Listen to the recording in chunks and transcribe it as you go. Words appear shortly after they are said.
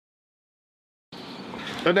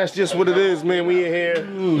And that's just what it is, man. We in here.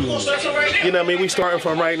 You know what I mean? We starting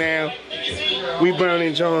from right now. We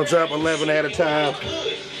burning Jones up 11 at a time.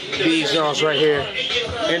 These Jones right here.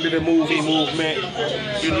 End of the movie movement.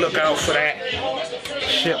 You look out for that.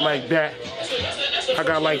 Shit like that. I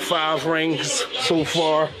got like 5 rings so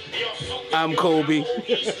far. I'm Kobe.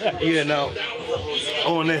 You know.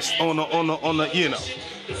 On the, you know.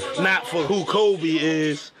 Not for who Kobe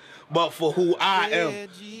is, but for who I am.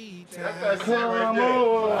 Come on.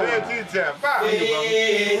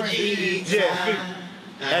 Yeah.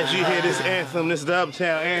 As you hear this anthem, this is the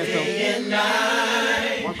Uptown anthem.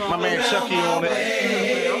 My man Chucky on it.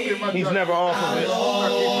 He's never off of it.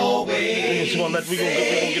 We're just gonna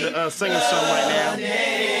get a singing song right now.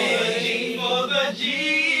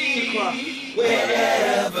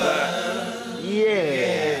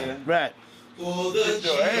 Yeah. Right.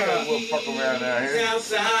 Fuck around down here.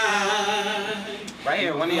 Right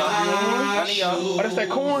here, one of y'all. Oh, that's that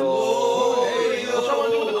corn? What y'all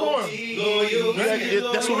want to do with the corn?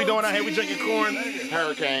 That's what we doing out here. We drinking corn.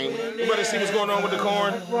 Hurricane. You better see what's going on with the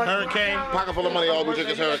corn. Hurricane. Pocket full of money, all we drink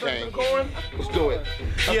is Hurricane. Let's do it.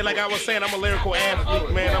 Yeah, like I was saying, I'm a lyrical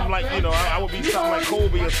athlete, man. I'm like, you know, I would be something like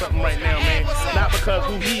Kobe or something right now, man. Not because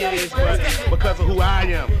who he is, but because of who I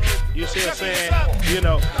am. You see what I'm saying? You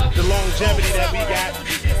know, the longevity that we got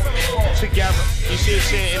together. You see what I'm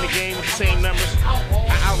saying? In the game with the same numbers.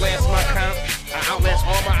 I outlast my comp. I outlast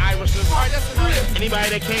all my Irishes. Anybody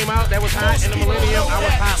that came out that was hot in the millennium, I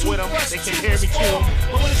was hot with them. They compared me to them.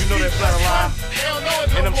 You know that's not a lie.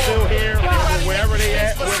 And I'm still here. Wherever they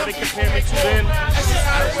at, wherever they compare me to then,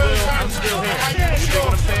 I'm still here. You know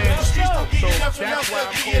what I'm saying? So that's why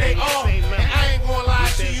I'm calling the same number. I ain't gonna lie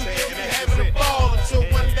to you. You'll be having a ball until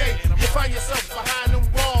one day you find yourself behind them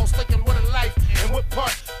walls, thinking what a life and what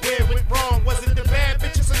part where it went wrong. Was it the bad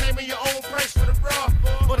bitches or naming your own price for the bra?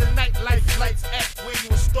 Or the nightlife lights act where you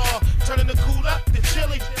a star, turning the cool up to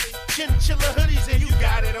chilly, chinchilla hoodies and you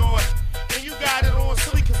got it on. And you got it on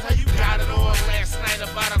silly, cause how you got it on last night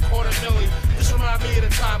about $250,000. This remind me of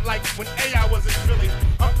the time like when AI was in Philly.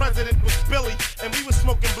 Our president was Billy, and we was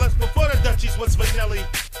smoking blunts before the Dutchies was Vanilli.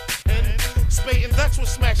 And Spade and Dutch was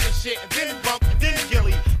smashing shit, and then Bump, and then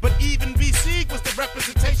Gilly. But even BC was the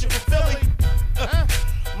representation for Philly.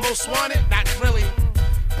 Most wanted, not really.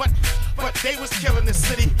 But they was killing the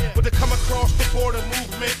city with the come across the border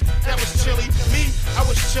movement. That was chilly. Me, I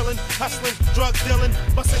was chilling, hustling, drug dealing,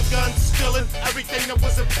 busting guns, stealing everything that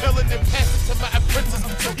was appealing, and pass it to my apprentice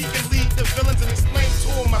so he can lead the villains and explain to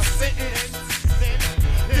him my sentence.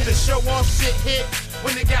 Did the show off shit hit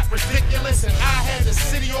when it got ridiculous, and I had the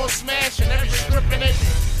city on smash and every strip in it.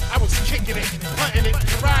 I was kicking it, punting it,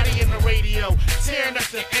 karate in the radio, tearing up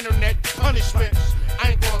the internet, punishment.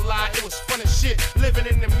 I ain't gonna lie, it was fun as shit. Living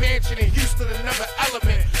in the mansion in Houston, another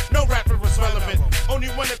element. No rapper was relevant. Only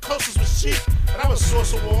one the closest was cheap. But I was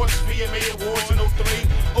Source Awards, VMA Awards in 03,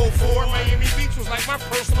 04. Miami Beach was like my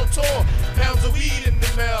personal tour. Pounds of weed in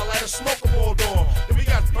the mail at a smokable door. Then we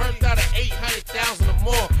got burnt out of 800,000 or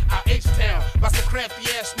more out H-Town by some crafty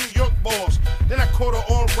ass New York boys. Then I caught her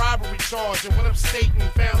on robbery charge and went upstate and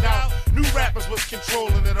found out new rappers was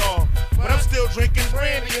controlling it all. But I'm still drinking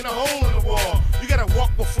brandy in a hole in the wall. You gotta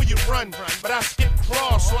walk before you run, but I skip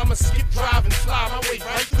crawl, so I'ma skip drive and fly my way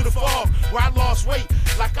right through the fog, where I lost weight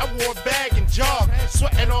like I wore a bag and jog,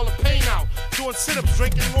 sweating all the pain out, doing sit-ups,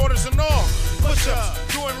 drinking waters and all,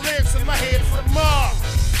 push-ups, doing lyrics in my head for the mob.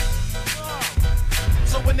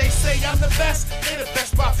 So when they say I'm the best, they're the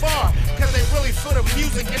best by far, cause they really feel the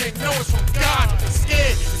music and they know it's from God. They're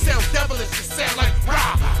scared, it sounds devilish, it sound like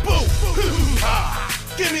rah, boo, hoo, ha.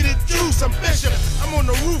 Give me the juice, I'm Bishop. I'm on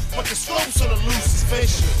the roof, but the slopes on the loose is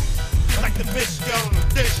fishy. Like the fish down on the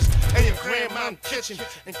dishes, and your grandmom kitchen,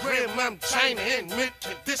 and grandmom china in mint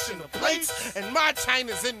condition. The plates, and my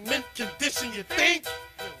china's in mint condition. You think?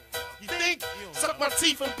 You think? Suck my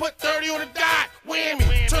teeth and put 30 on the dot.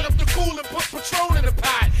 Whammy. Turn up the cool and put Patron in the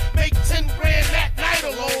pot. Make 10 grand that night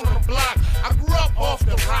alone on the block. I grew up off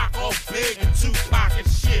the rock, all big and Tupac and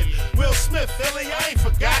shit. Will Smith, Philly, I ain't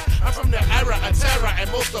forgot. I'm from the era of terror, and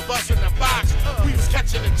most of us in the box. We was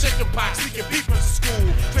catching the chicken pox, sneaking beepers to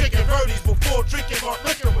school. Drinking birdies before drinking hard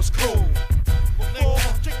liquor was cool.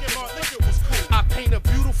 I paint a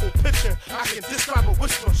beautiful picture, I can describe a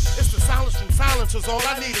whisper. It's the silence from silencers, all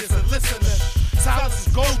I need is a listener. Silence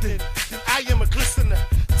is golden, and I am a glistener.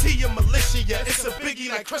 T a militia, it's a biggie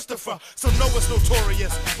like Christopher, so know it's notorious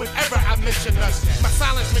whenever I mention us. My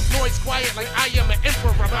silence make noise quiet like I am an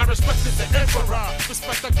emperor. My respect is the emperor,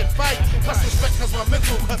 respect I can fight, plus respect cause my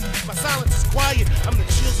mental hus. My silence is quiet, I'm the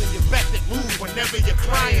chills in your back that move whenever you're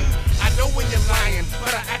crying. I know when you're lying,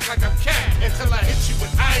 but I act like I'm cat until I hit you with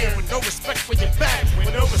iron. With no respect for your back, with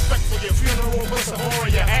no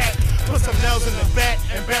in the bat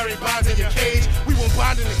and Barry Bonds in your cage. We won't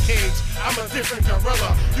bond in the cage. I'm a different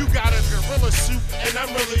gorilla. You got a gorilla suit and I'm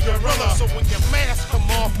really gorilla. So when your mask come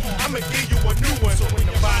off, I'ma give you a new one. So when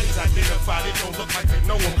the body's identified, it don't look like they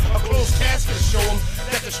know them. A closed casket to show them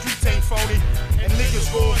that the streets ain't phony. And niggas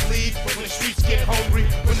gon' leave when the streets get hungry.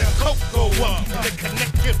 When the coke go up, the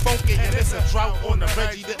connect get funky. And it's a drought on the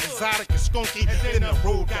Reggie, the exotic is skunky. Then the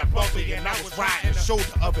road got bumpy and I was riding the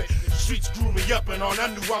shoulder of it. The streets grew me up and on, I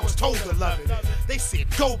knew I was told to love it. They said,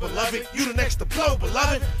 go beloved, you the next to blow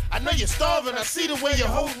beloved. I know you're starving, I see the way you're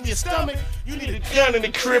holding your stomach. You need a Gun in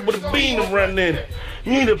the crib with a bean to run in.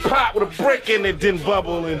 You need a pot with a brick in it, then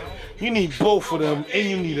bubble in. You need both of them, and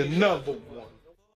you need another one.